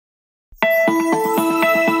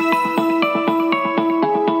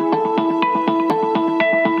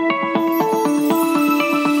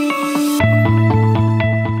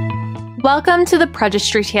Welcome to the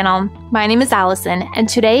Registry channel. My name is Allison, and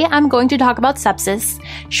today I'm going to talk about sepsis,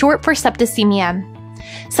 short for septicemia.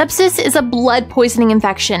 Sepsis is a blood poisoning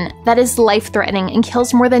infection that is life-threatening and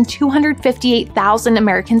kills more than 258,000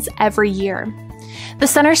 Americans every year. The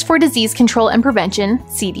Centers for Disease Control and Prevention,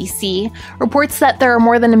 CDC, reports that there are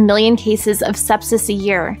more than 1 million cases of sepsis a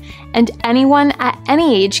year, and anyone at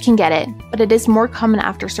any age can get it, but it is more common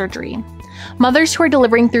after surgery. Mothers who are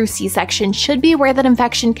delivering through C-section should be aware that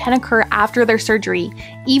infection can occur after their surgery,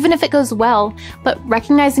 even if it goes well, but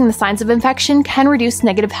recognizing the signs of infection can reduce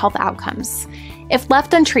negative health outcomes. If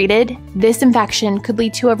left untreated, this infection could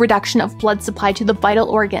lead to a reduction of blood supply to the vital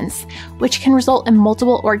organs, which can result in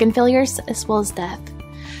multiple organ failures as well as death.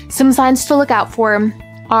 Some signs to look out for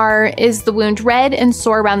is the wound red and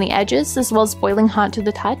sore around the edges, as well as boiling hot to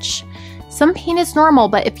the touch. Some pain is normal,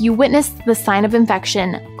 but if you witness the sign of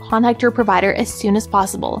infection, contact your provider as soon as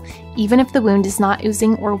possible, even if the wound is not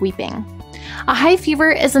oozing or weeping. A high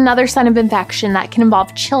fever is another sign of infection that can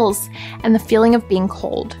involve chills and the feeling of being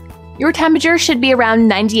cold. Your temperature should be around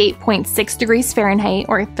 98.6 degrees Fahrenheit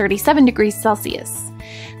or 37 degrees Celsius.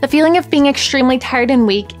 The feeling of being extremely tired and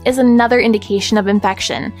weak is another indication of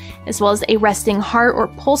infection, as well as a resting heart or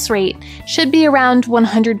pulse rate should be around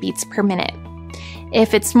 100 beats per minute.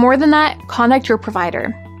 If it's more than that, contact your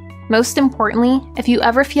provider. Most importantly, if you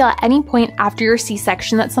ever feel at any point after your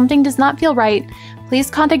C-section that something does not feel right, please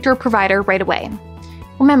contact your provider right away.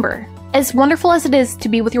 Remember, as wonderful as it is to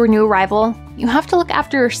be with your new arrival, you have to look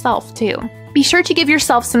after yourself too. Be sure to give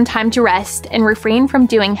yourself some time to rest and refrain from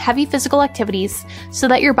doing heavy physical activities so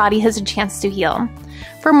that your body has a chance to heal.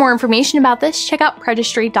 For more information about this, check out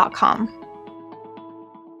registry.com.